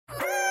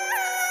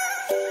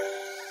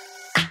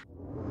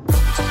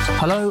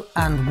Hello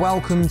and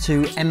welcome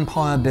to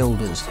Empire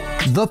Builders,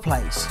 the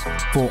place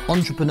for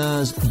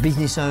entrepreneurs,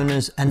 business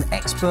owners and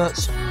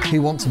experts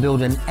who want to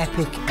build an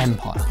epic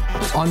empire.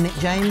 I'm Nick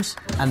James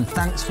and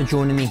thanks for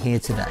joining me here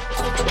today.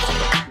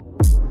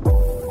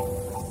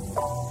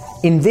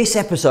 In this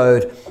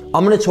episode,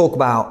 I'm going to talk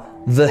about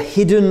the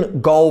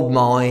hidden gold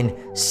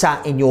mine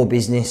sat in your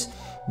business.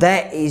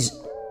 There is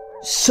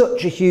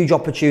such a huge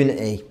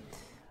opportunity.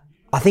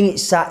 I think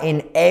it's sat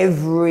in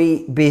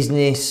every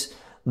business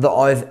that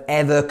I've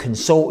ever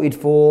consulted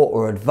for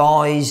or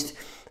advised,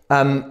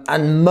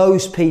 and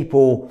most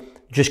people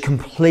just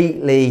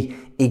completely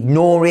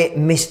ignore it,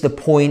 miss the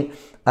point,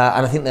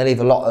 and I think they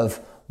leave a lot of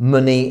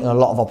money and a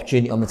lot of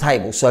opportunity on the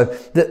table. So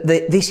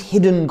this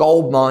hidden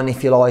gold mine,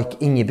 if you like,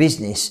 in your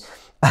business,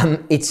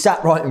 it's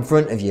sat right in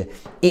front of you.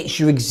 It's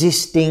your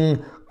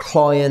existing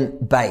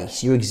client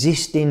base, your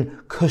existing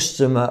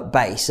customer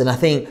base. And I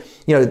think,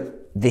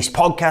 this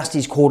podcast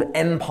is called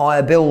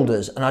Empire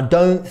Builders, and I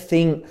don't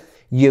think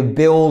you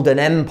build an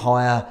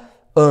empire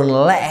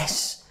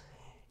unless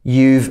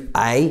you've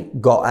A,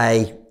 got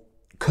a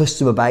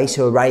customer base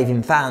who are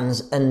raving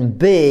fans, and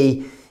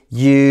B,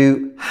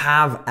 you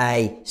have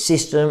a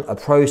system, a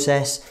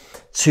process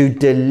to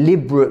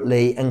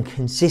deliberately and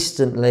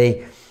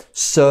consistently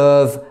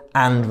serve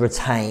and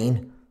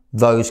retain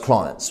those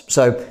clients.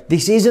 So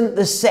this isn't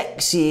the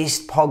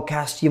sexiest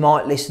podcast you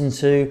might listen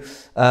to,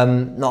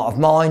 not of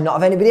mine, not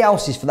of anybody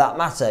else's for that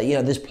matter.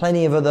 There's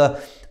plenty of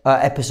other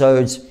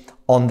episodes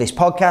on this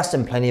podcast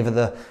and plenty of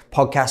other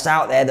podcasts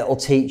out there that will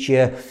teach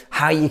you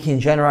how you can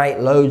generate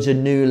loads of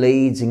new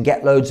leads and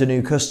get loads of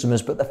new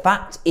customers. But the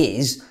fact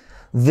is,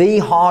 the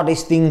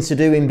hardest thing to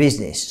do in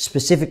business,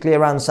 specifically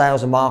around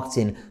sales and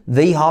marketing,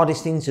 the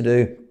hardest thing to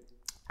do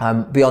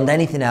beyond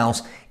anything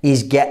else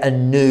is get a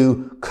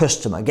new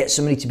customer, get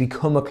somebody to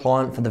become a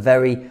client for the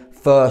very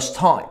first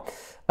time.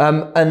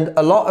 And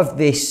a lot of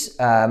this,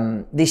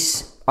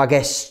 I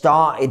guess,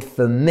 started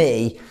for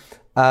me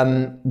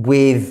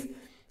with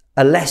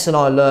a lesson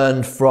I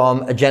learned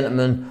from a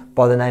gentleman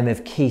by the name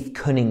of Keith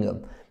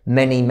Cunningham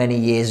many, many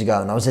years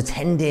ago. And I was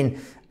attending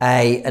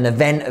an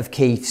event of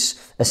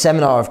Keith's, a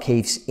seminar of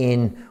Keith's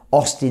in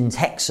Austin,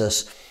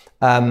 Texas.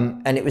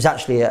 And it was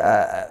actually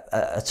a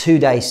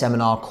 2-day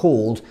seminar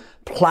called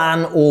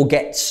Plan or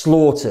Get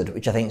Slaughtered,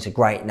 which I think is a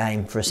great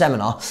name for a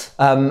seminar,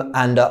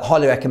 and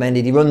highly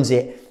recommended. He runs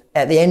it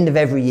at the end of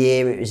every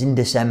year. It was in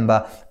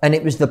December, and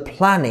it was the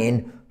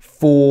planning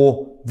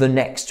for the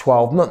next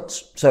 12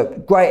 months. So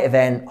great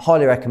event,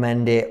 highly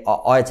recommend it.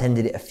 I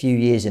attended it a few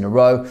years in a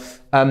row.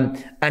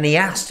 And he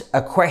asked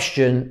a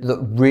question that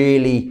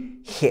really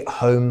hit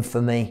home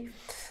for me.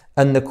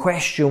 And the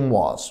question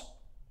was,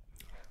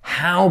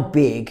 how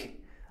big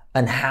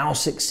and how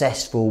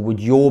successful would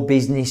your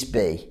business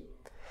be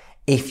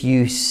if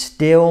you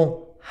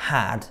still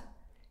had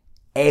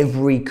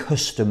every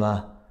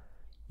customer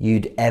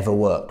you'd ever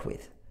worked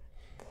with?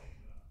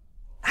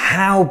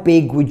 How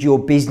big would your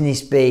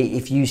business be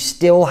if you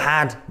still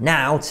had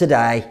now,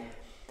 today,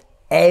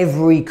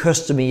 every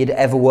customer you'd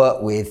ever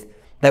worked with,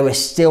 they were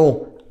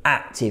still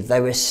active, they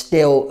were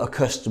still a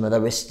customer, they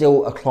were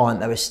still a client,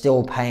 they were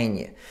still paying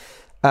you?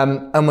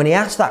 And when he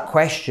asked that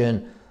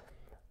question,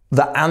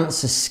 the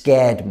answer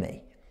scared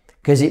me,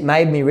 because it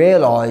made me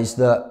realize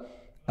that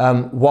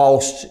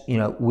whilst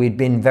we'd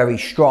been very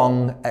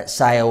strong at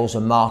sales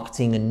and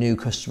marketing and new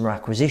customer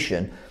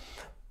acquisition,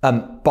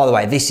 by the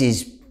way, this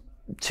is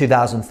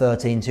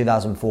 2013,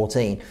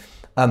 2014,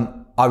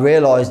 I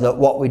realized that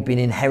what we'd been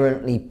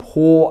inherently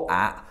poor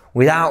at,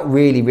 without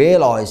really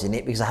realizing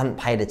it because I hadn't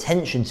paid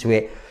attention to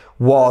it,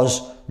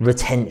 was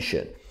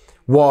retention,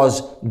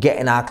 was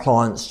getting our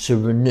clients to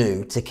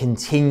renew, to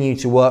continue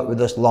to work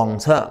with us long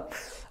term.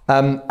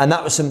 And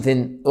that was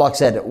something, like I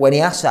said, when he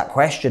asked that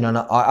question, and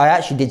I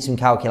actually did some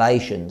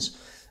calculations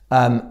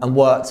and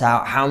worked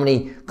out how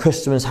many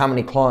customers, how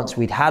many clients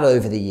we'd had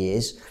over the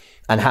years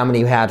and how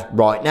many we had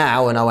right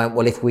now. And I went,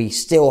 well, if we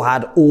still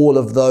had all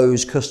of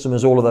those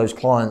customers, all of those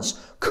clients,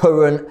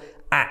 current,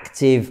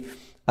 active,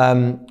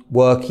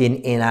 working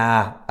in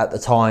our, at the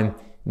time,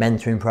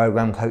 mentoring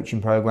program,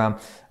 coaching program,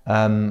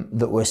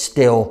 that were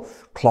still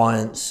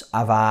clients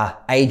of our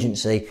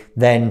agency,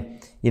 then,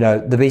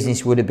 the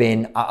business would have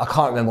been, I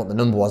can't remember what the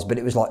number was, but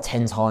it was like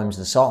 10 times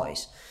the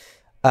size.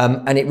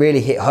 And it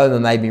really hit home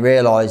and made me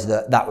realize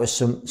that was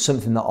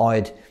something that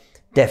I'd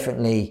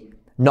definitely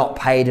not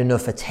paid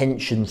enough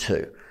attention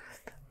to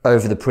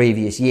over the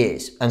previous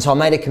years. And so I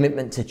made a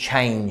commitment to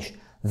change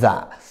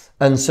that.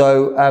 And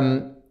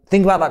so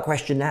think about that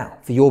question now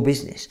for your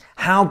business.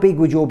 How big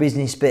would your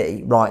business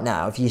be right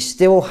now if you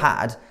still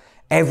had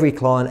every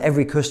client,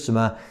 every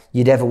customer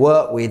you'd ever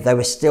worked with, they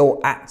were still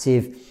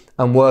active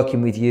and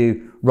working with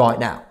you right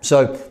now?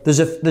 So there's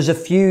a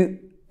few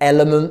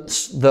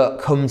elements that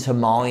come to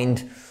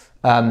mind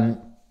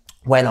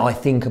when I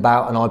think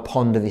about and I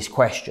ponder this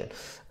question.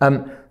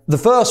 The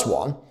first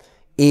one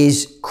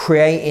is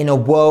creating a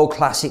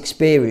world-class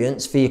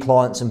experience for your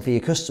clients and for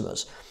your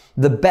customers.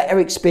 The better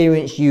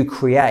experience you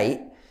create,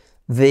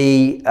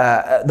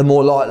 the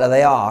more likely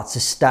they are to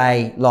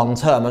stay long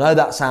term. I know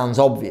that sounds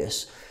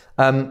obvious,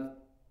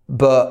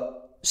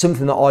 But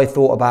something that I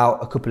thought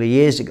about a couple of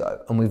years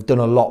ago, and we've done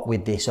a lot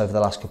with this over the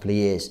last couple of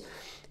years,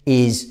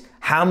 is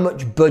how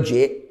much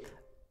budget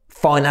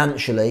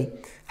financially,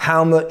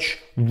 how much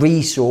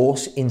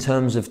resource in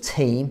terms of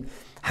team,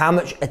 how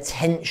much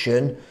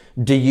attention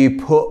do you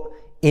put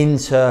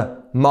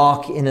into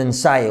marketing and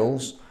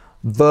sales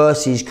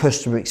versus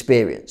customer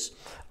experience?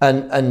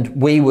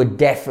 And we would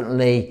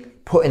definitely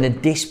put in a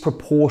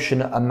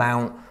disproportionate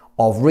amount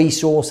of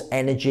resource,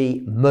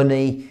 energy,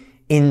 money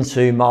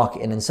into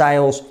marketing and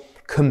sales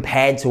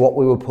compared to what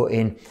we were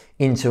putting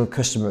into a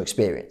customer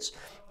experience.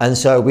 And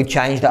so we've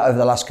changed that over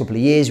the last couple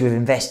of years. We've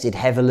invested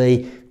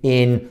heavily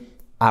in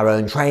our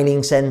own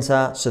training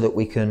center so that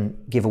we can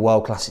give a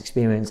world-class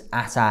experience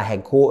at our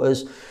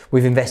headquarters.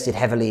 We've invested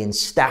heavily in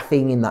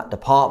staffing in that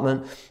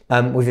department.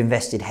 We've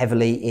invested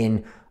heavily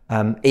in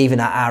even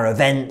at our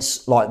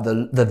events, like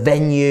the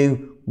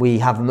venue. We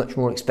have a much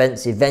more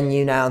expensive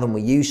venue now than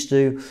we used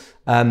to.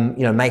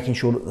 Making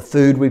sure that the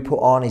food we put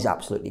on is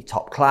absolutely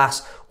top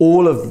class.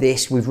 All of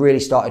this we've really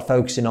started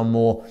focusing on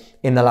more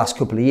in the last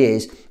couple of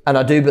years. And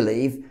I do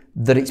believe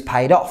that it's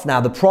paid off.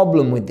 Now, the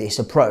problem with this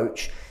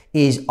approach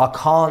is I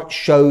can't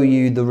show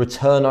you the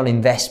return on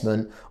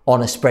investment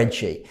on a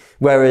spreadsheet.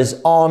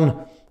 Whereas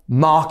on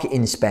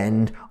marketing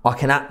spend, I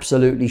can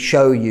absolutely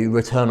show you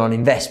return on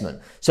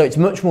investment. So it's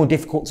much more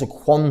difficult to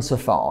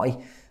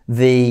quantify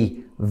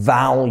the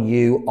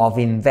value of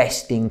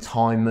investing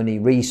time, money,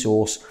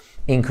 resource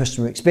in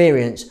customer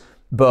experience.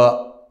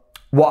 But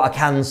what I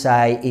can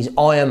say is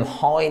I am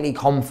highly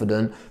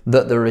confident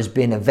that there has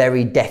been a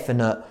very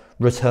definite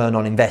return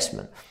on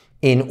investment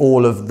in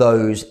all of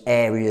those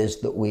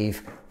areas that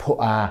we've put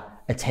our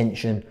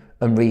attention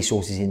and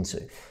resources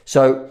into.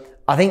 So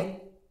I think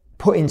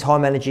putting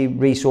time, energy,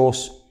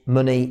 resource,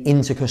 money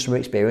into customer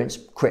experience,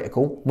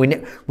 critical.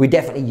 We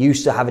definitely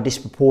used to have a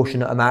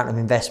disproportionate amount of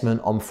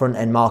investment on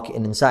front-end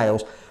marketing and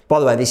sales. By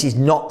the way, this is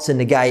not to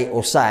negate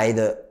or say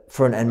that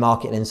front-end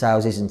marketing and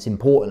sales isn't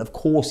important. Of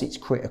course it's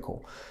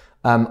critical.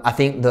 I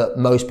think that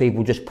most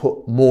people just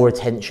put more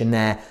attention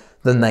there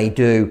than they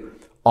do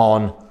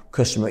on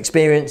customer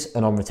experience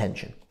and on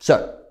retention.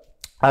 So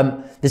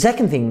the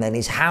second thing then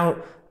is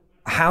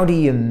how do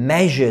you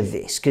measure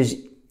this? Because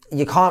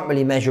you can't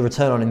really measure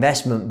return on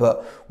investment,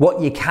 but what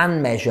you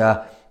can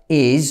measure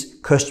is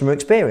customer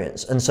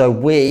experience. And so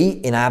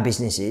we, in our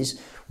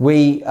businesses,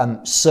 we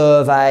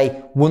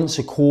survey once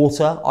a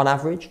quarter on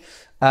average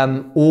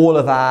all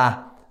of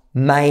our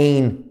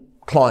main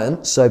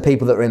clients, so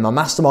people that are in my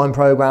mastermind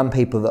program,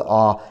 people that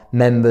are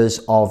members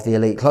of the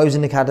Elite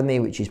Closing Academy,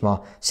 which is my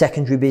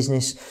secondary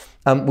business.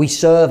 We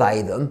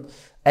survey them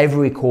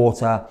every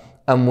quarter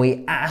and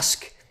we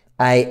ask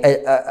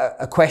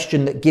a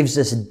question that gives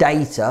us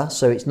data.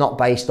 So it's not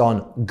based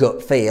on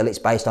gut feel, it's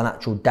based on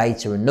actual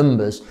data and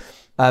numbers.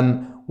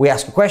 We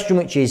ask a question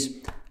which is,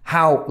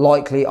 how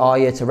likely are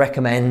you to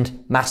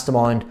recommend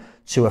Mastermind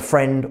to a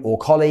friend or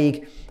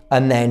colleague?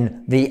 And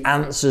then the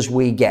answers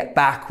we get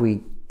back,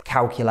 we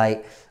calculate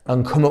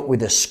and come up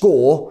with a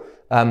score,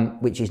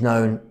 which is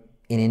known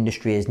in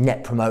industry as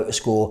Net Promoter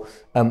Score,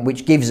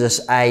 which gives us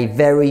a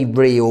very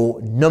real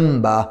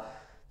number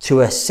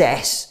to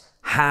assess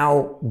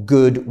how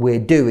good we're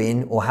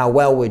doing or how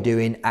well we're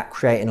doing at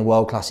creating a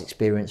world-class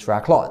experience for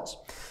our clients.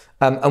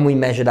 And we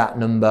measure that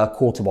number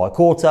quarter by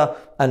quarter.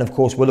 And of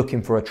course, we're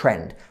looking for a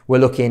trend. We're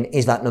looking,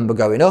 is that number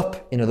going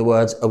up? In other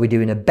words, are we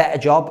doing a better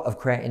job of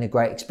creating a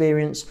great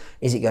experience?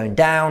 Is it going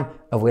down?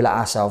 Have we let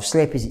ourselves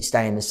slip? Is it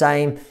staying the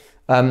same?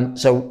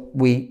 So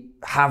we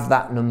have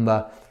that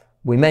number.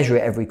 We measure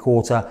it every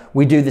quarter.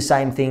 We do the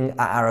same thing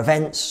at our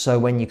events. So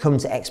when you come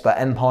to Expert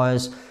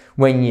Empires,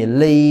 when you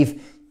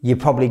leave, you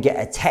probably get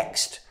a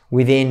text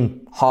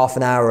within half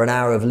an hour or an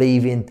hour of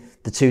leaving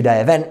the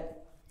 2-day event.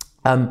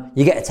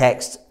 You get a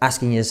text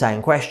asking you the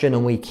same question,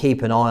 and we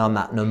keep an eye on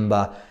that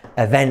number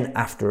event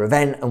after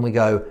event, and we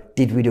go,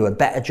 did we do a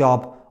better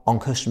job on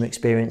customer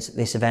experience at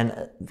this event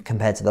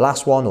compared to the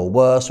last one, or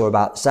worse, or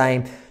about the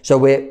same? So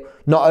we're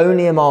not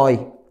only am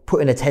I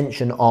putting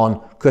attention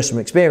on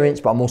customer experience,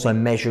 but I'm also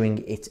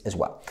measuring it as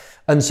well.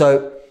 And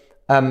so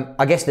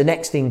I guess the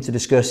next thing to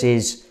discuss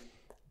is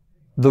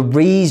the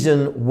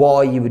reason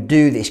why you would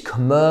do this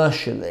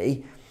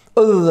commercially,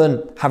 other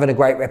than having a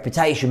great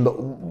reputation. But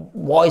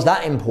why is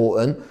that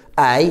important?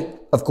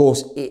 Of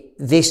course,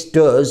 this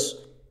does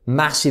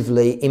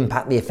massively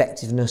impact the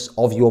effectiveness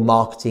of your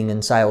marketing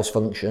and sales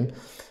function.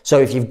 So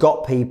if you've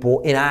got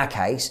people, in our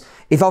case,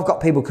 if I've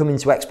got people coming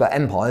to Expert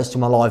Empires, to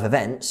my live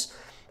events,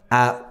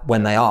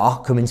 when they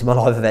are coming to my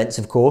live events,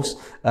 of course,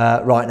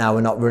 right now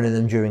we're not running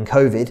them during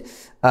COVID,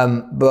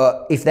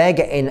 but if they're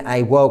getting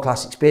a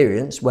world-class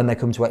experience when they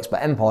come to Expert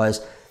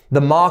Empires, the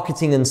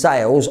marketing and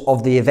sales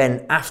of the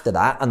event after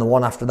that, and the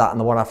one after that, and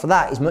the one after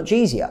that, is much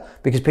easier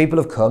because people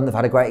have come, they've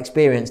had a great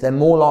experience, they're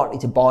more likely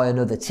to buy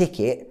another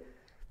ticket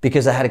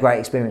because they had a great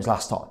experience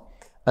last time.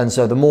 And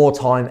so the more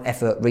time,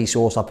 effort,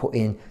 resource I put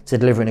in to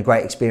delivering a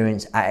great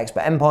experience at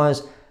Expert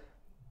Empires,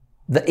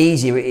 the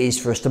easier it is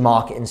for us to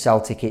market and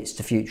sell tickets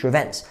to future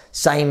events.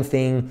 Same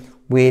thing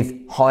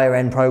with higher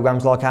end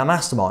programs like our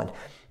Mastermind.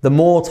 The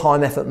more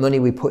time, effort, money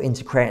we put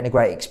into creating a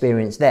great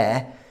experience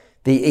there,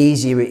 the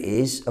easier it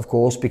is, of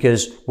course,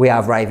 because we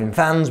have raving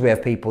fans, we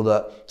have people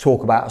that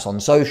talk about us on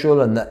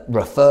social and that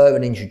refer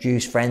and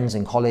introduce friends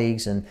and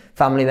colleagues and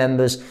family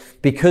members.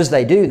 Because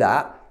they do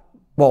that,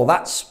 well,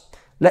 let's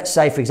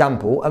say, for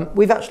example,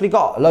 we've actually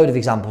got a load of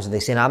examples of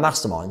this in our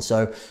mastermind.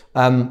 So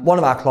one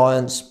of our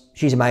clients,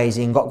 she's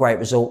amazing, got great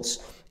results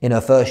in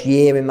her first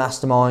year in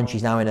mastermind.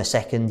 She's now in her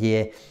second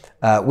year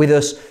with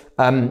us.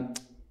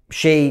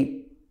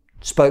 She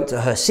spoke to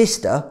her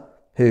sister,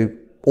 who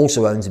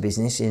also owns a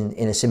business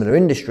in a similar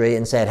industry,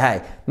 and said,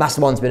 hey,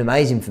 mastermind's been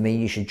amazing for me,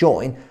 you should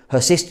join. Her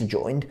sister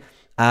joined,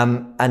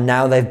 and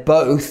now they've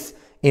both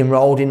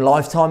enrolled in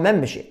lifetime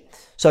membership.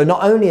 So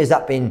not only has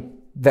that been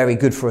very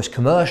good for us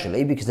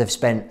commercially, because they've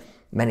spent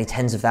many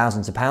tens of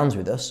thousands of pounds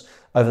with us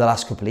over the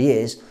last couple of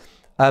years,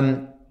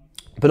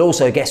 but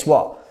also guess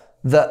what?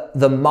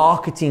 The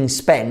marketing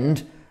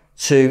spend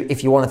to,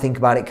 if you want to think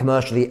about it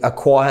commercially,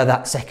 acquire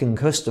that second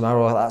customer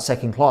or that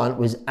second client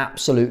was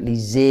absolutely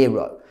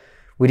zero.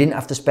 We didn't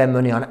have to spend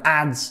money on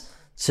ads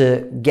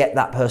to get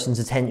that person's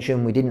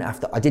attention. I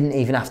didn't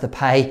even have to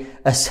pay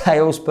a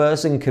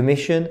salesperson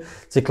commission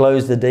to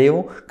close the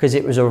deal, because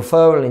it was a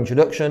referral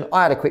introduction.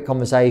 I had a quick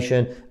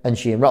conversation and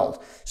she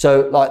enrolled.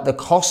 So like the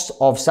cost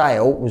of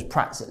sale was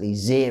practically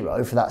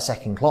zero for that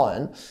second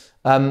client.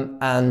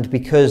 And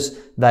because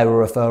they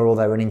were a referral,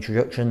 they were an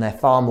introduction, they're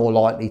far more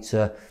likely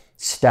to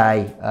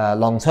stay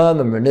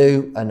long-term and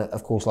renew. And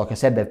of course, like I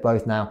said, they've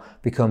both now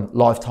become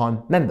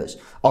lifetime members.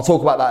 I'll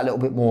talk about that a little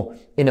bit more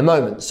in a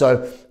moment.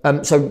 So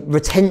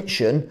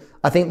retention,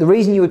 I think the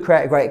reason you would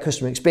create a great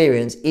customer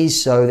experience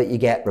is so that you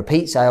get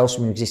repeat sales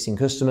from your existing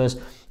customers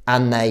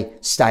and they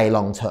stay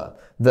long-term,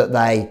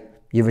 that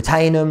you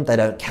retain them, they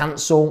don't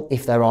cancel.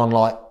 If they're on,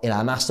 like in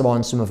our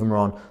mastermind, some of them are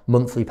on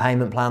monthly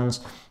payment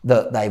plans,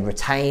 that they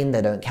retain,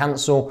 they don't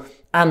cancel.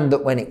 And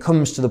that when it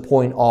comes to the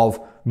point of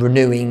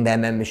renewing their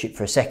membership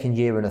for a second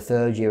year and a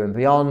third year and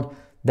beyond,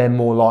 they're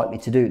more likely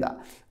to do that.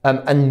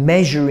 And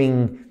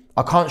measuring,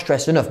 I can't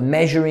stress enough,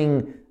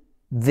 measuring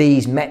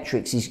these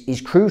metrics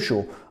is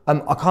crucial.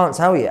 I can't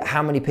tell you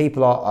how many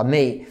people I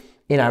meet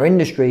in our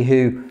industry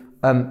who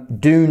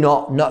do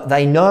not know,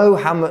 they know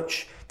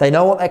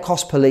what their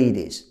cost per lead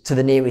is to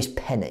the nearest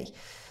penny.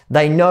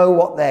 They know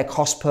what their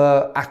cost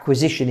per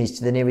acquisition is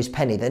to the nearest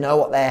penny. They know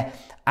what their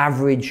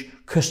average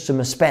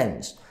customer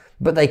spends,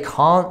 but they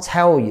can't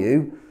tell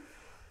you,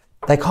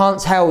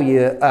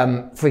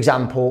 for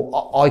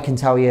example, I can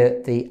tell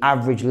you the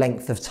average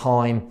length of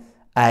time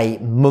a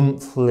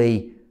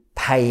monthly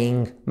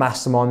paying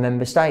mastermind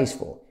member stays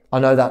for. I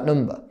know that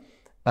number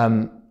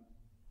at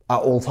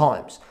all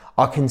times.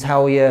 I can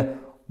tell you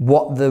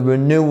what the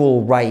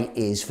renewal rate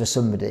is for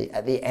somebody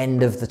at the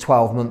end of the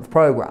 12-month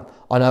program.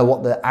 I know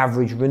what the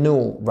average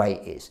renewal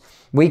rate is.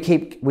 We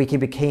keep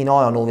a keen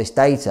eye on all this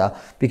data,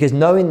 because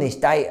knowing this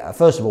data,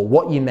 first of all,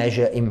 what you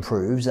measure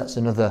improves. That's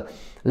another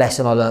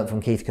lesson I learned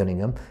from Keith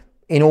Cunningham.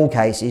 In all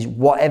cases,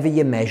 whatever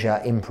you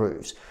measure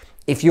improves.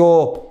 If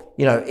you're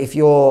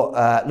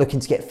looking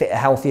to get fitter,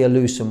 healthier,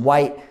 lose some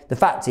weight, the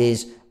fact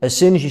is, as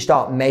soon as you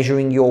start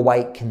measuring your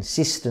weight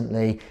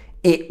consistently,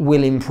 it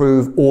will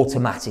improve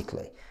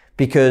automatically,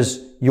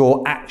 because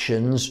your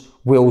actions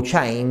will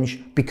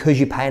change because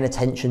you're paying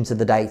attention to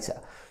the data.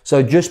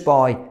 So just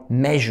by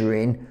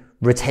measuring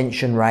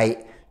retention rate,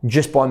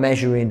 just by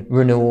measuring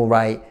renewal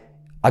rate,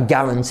 I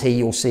guarantee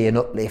you'll see an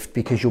uplift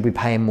because you'll be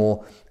paying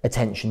more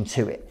attention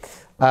to it.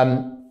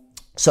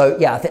 So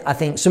yeah, I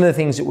think some of the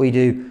things that we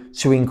do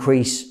to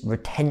increase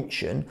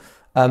retention,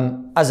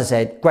 as I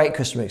said, great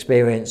customer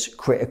experience,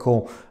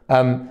 critical.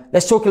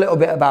 Let's talk a little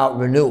bit about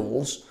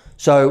renewals.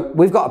 So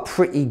we've got a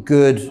pretty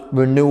good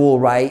renewal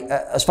rate,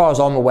 as far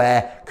as I'm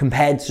aware,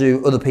 compared to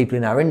other people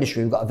in our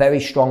industry. We've got a very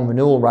strong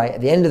renewal rate.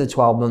 At the end of the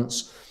 12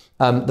 months,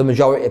 the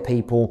majority of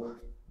people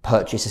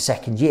purchase a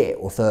second year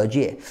or third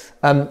year.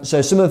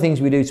 So some of the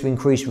things we do to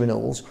increase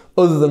renewals,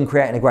 other than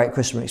creating a great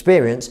customer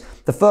experience,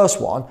 the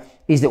first one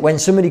is that when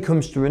somebody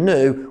comes to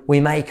renew, we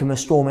make them a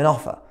storming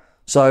offer.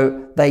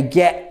 So they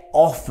get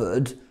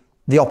offered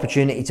the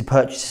opportunity to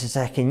purchase a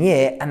second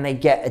year and they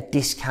get a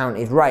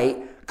discounted rate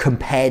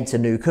compared to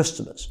new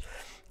customers.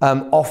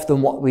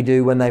 Often what we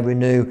do when they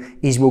renew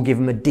is we'll give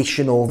them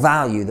additional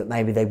value that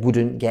maybe they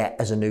wouldn't get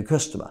as a new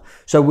customer.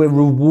 So we're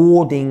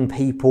rewarding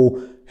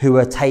people who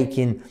are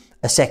taking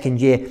a second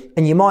year.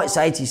 And you might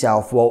say to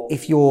yourself, well,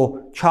 if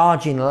you're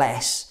charging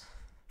less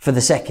for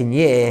the second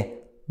year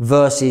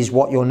versus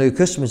what your new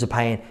customers are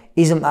paying,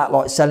 isn't that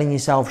like selling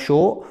yourself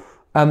short?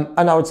 And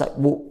I would say,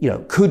 well,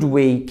 could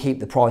we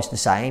keep the price the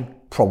same?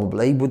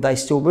 Probably. Would they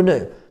still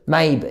renew?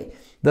 Maybe.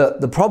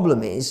 The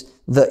problem is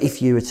that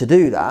if you were to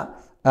do that,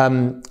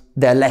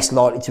 they're less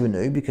likely to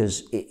renew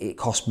because it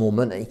costs more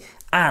money.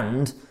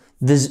 And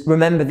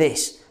remember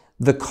this,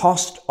 the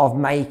cost of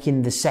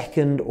making the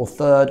second or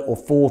third or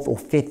fourth or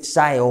fifth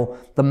sale,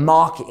 the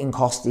marketing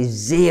cost is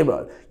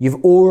zero.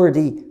 You've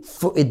already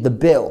footed the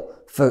bill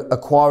for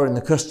acquiring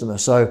the customer.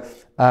 So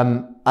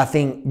I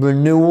think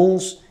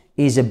renewals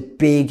is a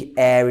big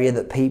area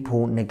that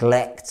people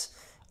neglect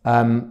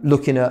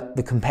looking at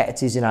the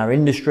competitors in our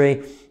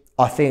industry.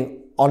 I think,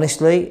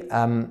 honestly,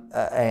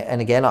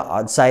 and again,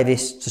 I'd say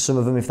this to some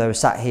of them if they were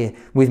sat here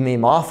with me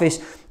in my office,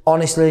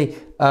 honestly,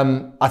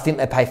 I think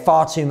they pay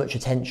far too much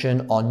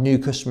attention on new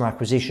customer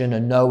acquisition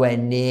and nowhere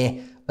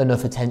near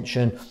enough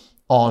attention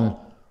on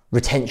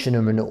retention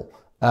and renewal.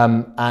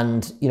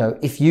 And, you know,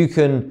 if you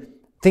can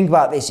think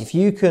about this, if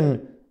you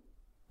can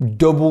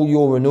double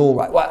your renewal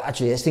rate, well,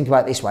 actually, let's think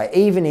about it this way.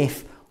 Even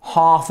if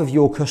half of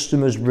your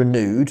customers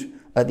renewed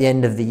at the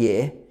end of the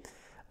year,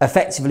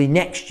 effectively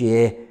next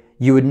year,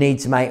 you would need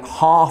to make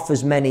half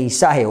as many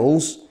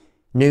sales,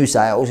 new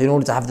sales, in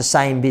order to have the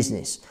same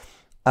business.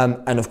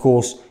 And of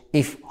course,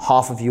 if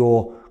half of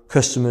your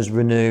customers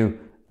renew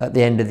at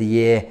the end of the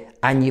year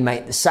and you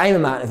make the same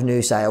amount of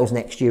new sales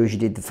next year as you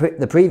did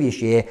the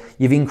previous year,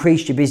 you've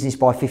increased your business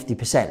by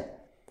 50%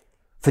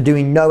 for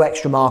doing no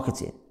extra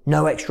marketing,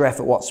 no extra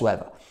effort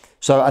whatsoever.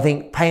 So I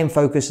think paying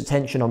focused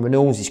attention on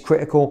renewals is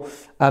critical.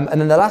 And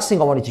then the last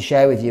thing I wanted to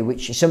share with you,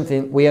 which is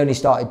something we only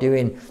started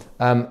doing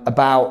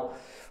about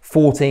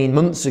 14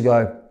 months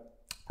ago,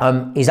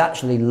 is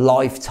actually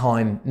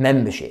lifetime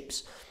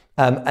memberships.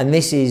 And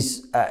this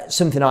is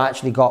something I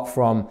actually got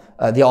from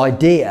the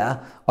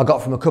idea I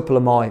got from a couple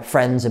of my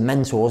friends and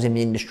mentors in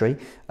the industry.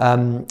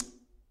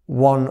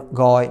 One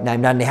guy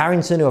named Andy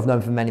Harrington, who I've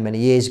known for many, many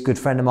years, a good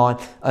friend of mine,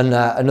 and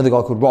another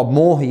guy called Rob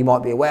Moore, who you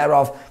might be aware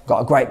of, got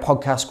a great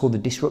podcast called The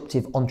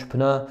Disruptive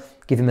Entrepreneur.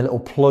 Give him a little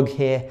plug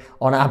here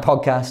on our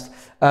podcast.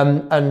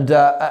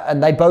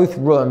 And they both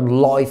run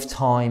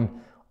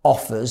lifetime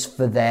offers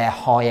for their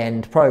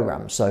high-end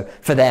programs. So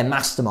for their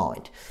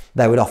mastermind,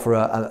 they would offer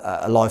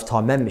a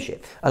lifetime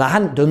membership. And I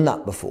hadn't done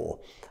that before.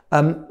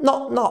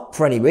 Not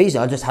for any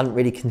reason, I just hadn't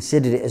really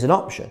considered it as an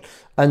option.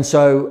 And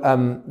so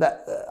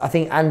I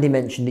think Andy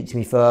mentioned it to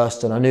me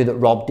first, and I knew that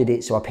Rob did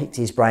it, so I picked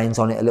his brains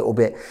on it a little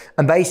bit.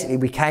 And basically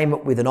we came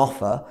up with an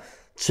offer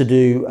to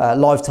do a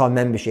lifetime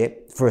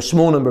membership for a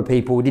small number of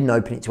people. We didn't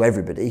open it to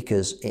everybody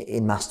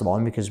in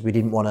Mastermind, because we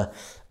didn't want to,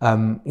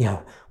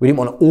 we didn't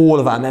want all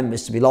of our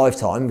members to be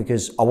lifetime,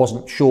 because I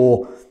wasn't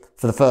sure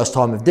for the first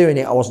time of doing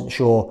it, I wasn't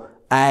sure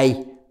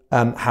A,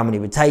 how many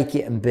would take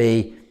it, and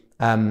B,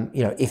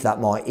 if that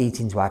might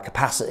eat into our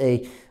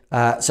capacity.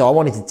 So I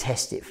wanted to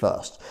test it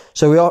first.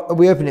 So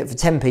we opened it for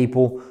 10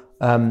 people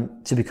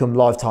to become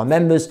lifetime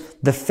members.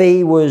 The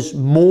fee was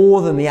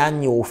more than the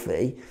annual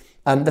fee.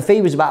 The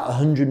fee was about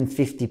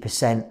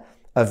 150%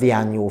 of the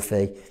annual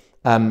fee.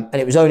 And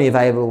it was only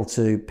available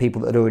to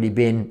people that had already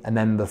been a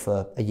member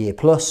for a year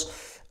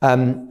plus.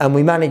 And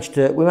we managed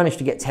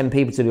to get 10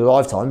 people to do a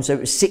lifetime. So it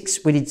was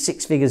we did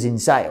 6 figures in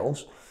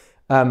sales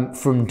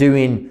from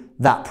doing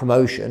that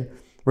promotion.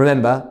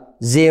 Remember,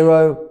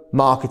 0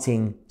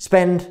 marketing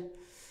spend,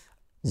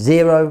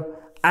 0.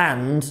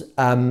 And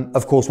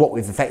of course, what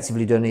we've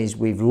effectively done is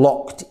we've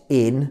locked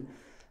in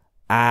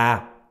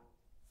our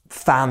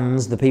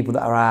fans, the people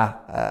that are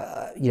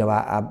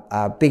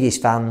our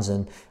biggest fans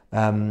and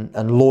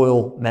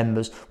loyal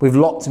members. We've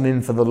locked them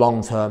in for the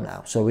long term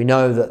now. So we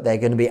know that they're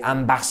going to be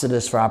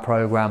ambassadors for our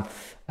program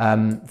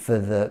for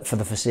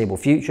the foreseeable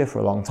future, for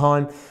a long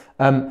time.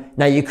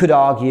 Now you could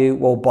argue,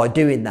 well, by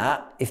doing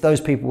that, if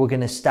those people were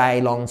going to stay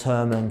long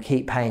term and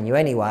keep paying you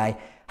anyway,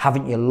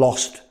 haven't you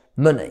lost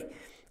money?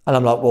 And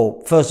I'm like,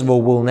 well, first of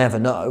all, we'll never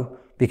know,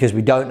 because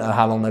we don't know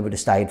how long they would have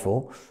stayed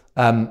for.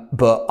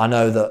 But I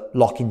know that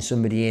locking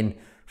somebody in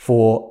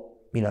for,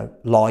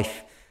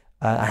 life,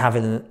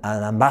 having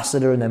an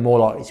ambassador, and they're more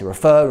likely to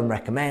refer and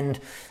recommend,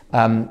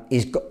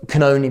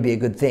 can only be a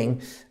good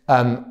thing.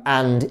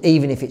 And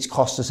even if it's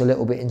cost us a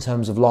little bit in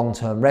terms of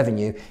long-term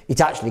revenue, it's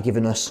actually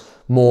given us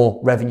more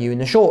revenue in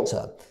the short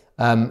term.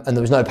 And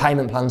there was no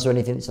payment plans or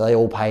anything, so they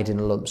all paid in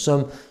a lump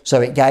sum.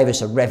 So it gave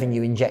us a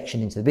revenue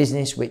injection into the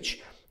business,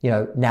 which,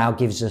 now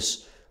gives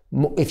us,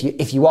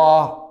 if you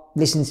are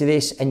listening to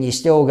this and you're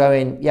still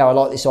going, yeah, I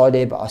like this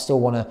idea, but I still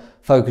want to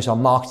focus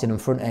on marketing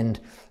and front end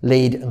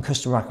lead and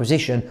customer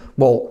acquisition,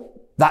 well,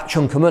 that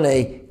chunk of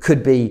money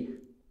could be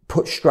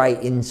put straight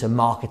into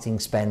marketing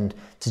spend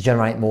to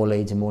generate more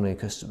leads and more new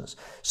customers.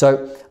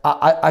 So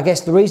I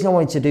guess the reason I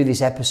wanted to do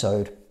this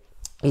episode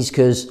is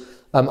because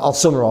I'll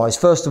summarize.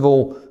 First of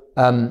all,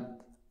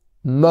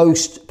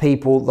 most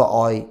people that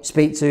I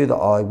speak to, that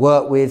I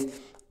work with,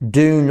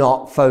 do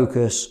not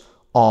focus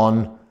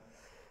on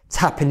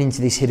tapping into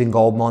this hidden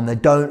gold mine. They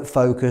don't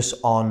focus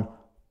on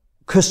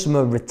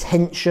customer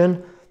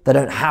retention. They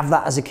don't have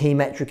that as a key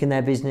metric in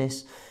their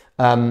business.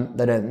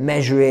 They don't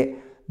measure it.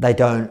 They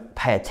don't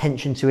pay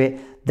attention to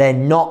it. They're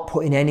not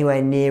putting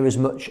anywhere near as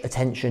much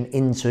attention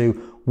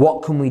into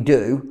what can we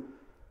do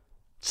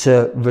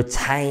to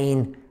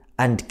retain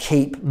and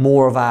keep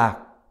more of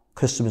our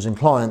customers and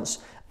clients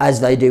as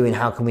they do in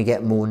how can we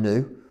get more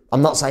new.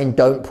 I'm not saying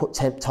don't put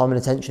time and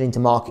attention into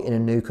marketing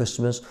and new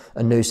customers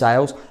and new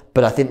sales,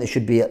 but I think there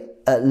should be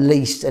at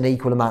least an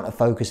equal amount of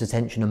focus,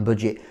 attention and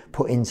budget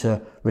put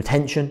into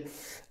retention.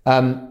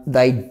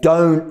 They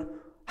don't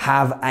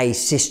have a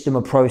system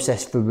or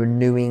process for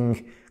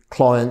renewing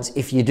clients.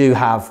 If you do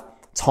have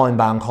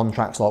time-bound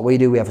contracts like we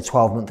do. We have a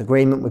 12-month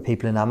agreement with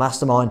people in our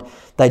mastermind.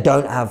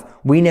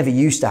 We never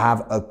used to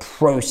have a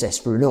process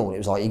for renewal. It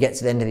was like you get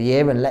to the end of the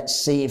year and let's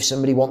see if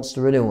somebody wants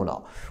to renew or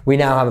not. We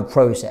now have a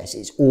process.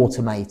 It's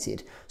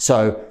automated.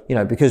 So,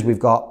 because we've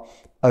got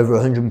over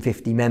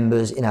 150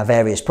 members in our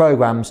various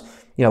programs,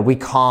 we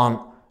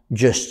can't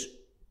just,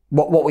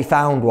 what we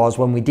found was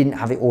when we didn't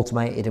have it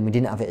automated and we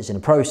didn't have it as in a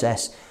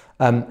process,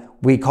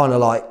 we kind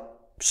of like,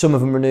 some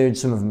of them renewed,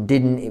 some of them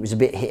didn't. It was a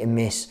bit hit and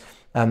miss.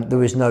 There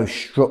was no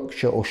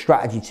structure or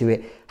strategy to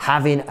it.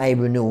 Having a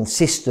renewal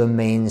system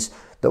means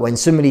that when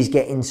somebody's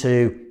getting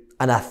to,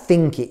 and I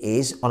think it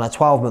is on a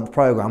 12-month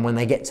program, when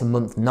they get to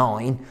month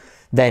 9,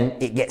 then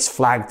it gets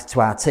flagged to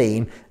our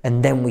team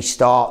and then we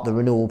start the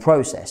renewal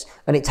process.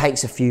 And it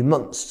takes a few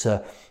months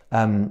to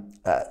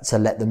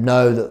let them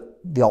know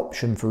that the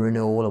option for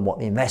renewal and what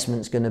the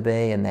investment's going to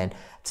be, and then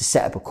to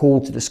set up a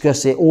call to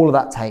discuss it. All of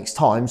that takes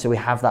time, so we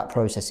have that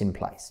process in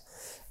place.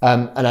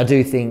 And I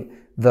do think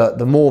that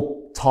the more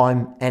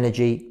time,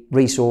 energy,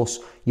 resource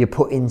you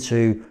put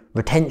into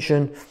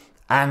retention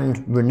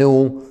and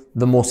renewal,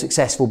 the more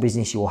successful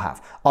business you'll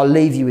have. I'll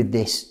leave you with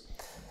this.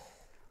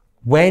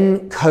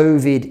 When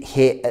COVID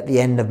hit at the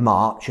end of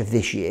March of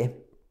this year,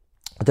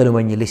 I don't know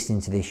when you're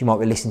listening to this, you might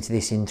be listening to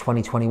this in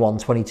 2021,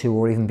 22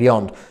 or even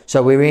beyond.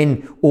 So we're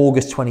in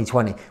August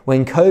 2020.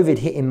 When COVID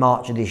hit in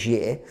March of this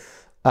year,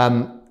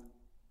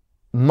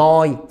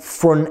 my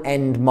front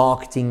end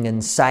marketing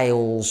and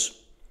sales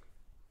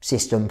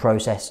system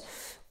process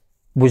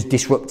was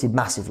disrupted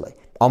massively.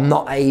 I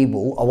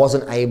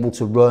wasn't able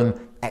to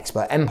run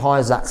Expert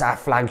Empires. That's our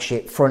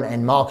flagship front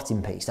end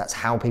marketing piece. That's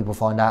how people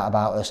find out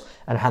about us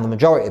and how the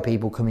majority of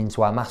people come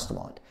into our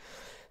mastermind.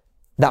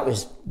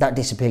 That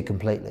disappeared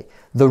completely.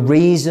 The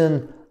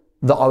reason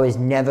that I was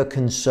never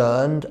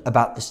concerned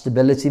about the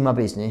stability of my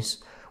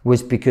business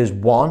was because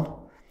 1,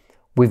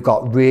 we've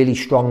got really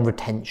strong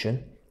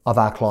retention of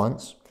our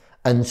clients,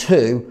 and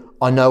 2,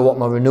 I know what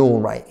my renewal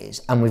rate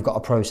is and we've got a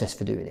process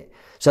for doing it.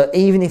 So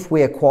even if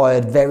we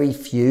acquired very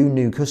few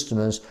new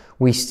customers,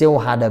 we still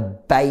had a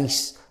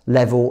base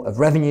level of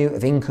revenue,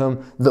 of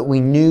income that we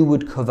knew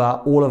would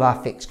cover all of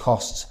our fixed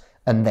costs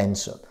and then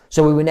some.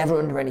 So we were never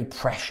under any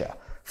pressure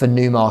for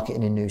new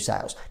marketing and new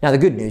sales. Now the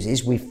good news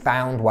is we've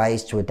found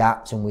ways to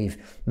adapt and we've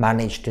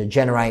managed to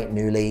generate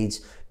new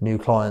leads, new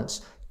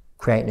clients,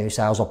 create new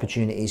sales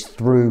opportunities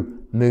through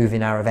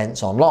moving our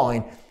events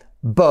online,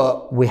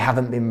 but we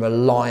haven't been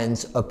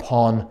reliant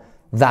upon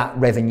that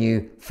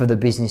revenue for the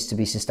business to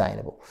be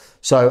sustainable.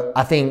 So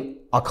I think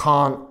I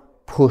can't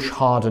push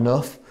hard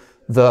enough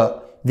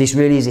that this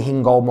really is a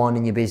hidden gold mine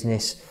in your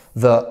business,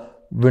 that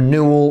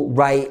renewal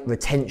rate,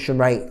 retention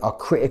rate are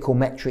critical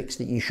metrics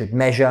that you should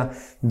measure,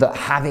 that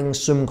having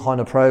some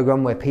kind of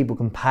program where people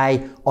can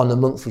pay on a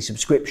monthly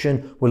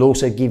subscription will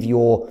also give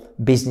your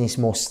business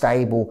more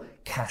stable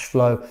cash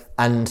flow.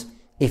 And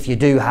if you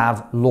do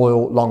have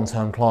loyal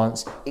long-term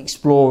clients,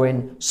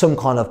 exploring some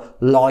kind of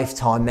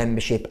lifetime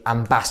membership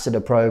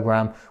ambassador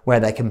program where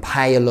they can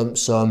pay a lump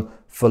sum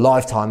for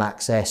lifetime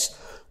access,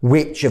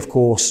 which of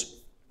course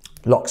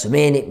locks them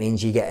in. It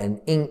means you get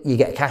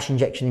a cash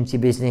injection into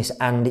your business,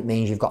 and it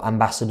means you've got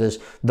ambassadors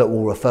that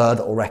will refer,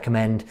 that will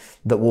recommend,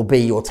 that will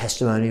be your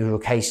testimonials, your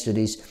case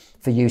studies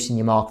for use in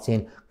your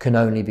marketing. Can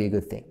only be a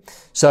good thing.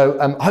 So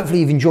hopefully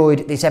you've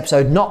enjoyed this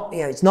episode.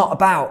 It's not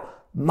about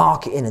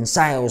marketing and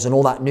sales and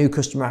all that new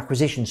customer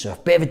acquisition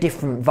stuff. Bit of a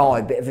different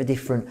vibe, bit of a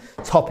different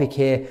topic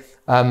here,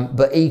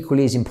 but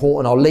equally as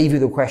important. I'll leave you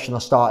the question I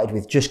started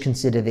with. Just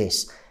consider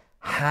this: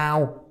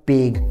 how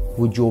big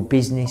would your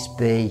business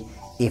be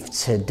if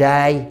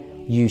today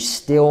you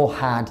still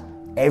had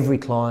every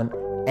client,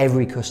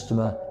 every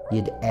customer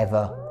you'd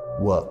ever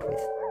worked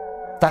with?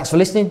 Thanks for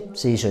listening.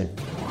 See you soon.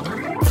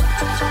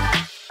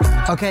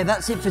 Okay,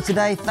 that's it for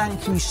today.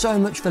 Thank you so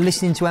much for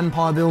listening to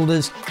Empire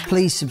Builders.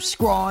 Please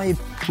subscribe,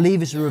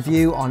 leave us a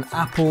review on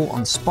Apple,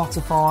 on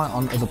Spotify,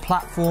 on other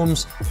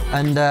platforms,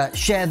 and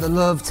share the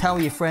love, tell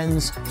your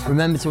friends.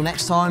 Remember, till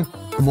next time,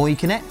 the more you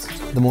connect,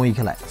 the more you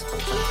collect.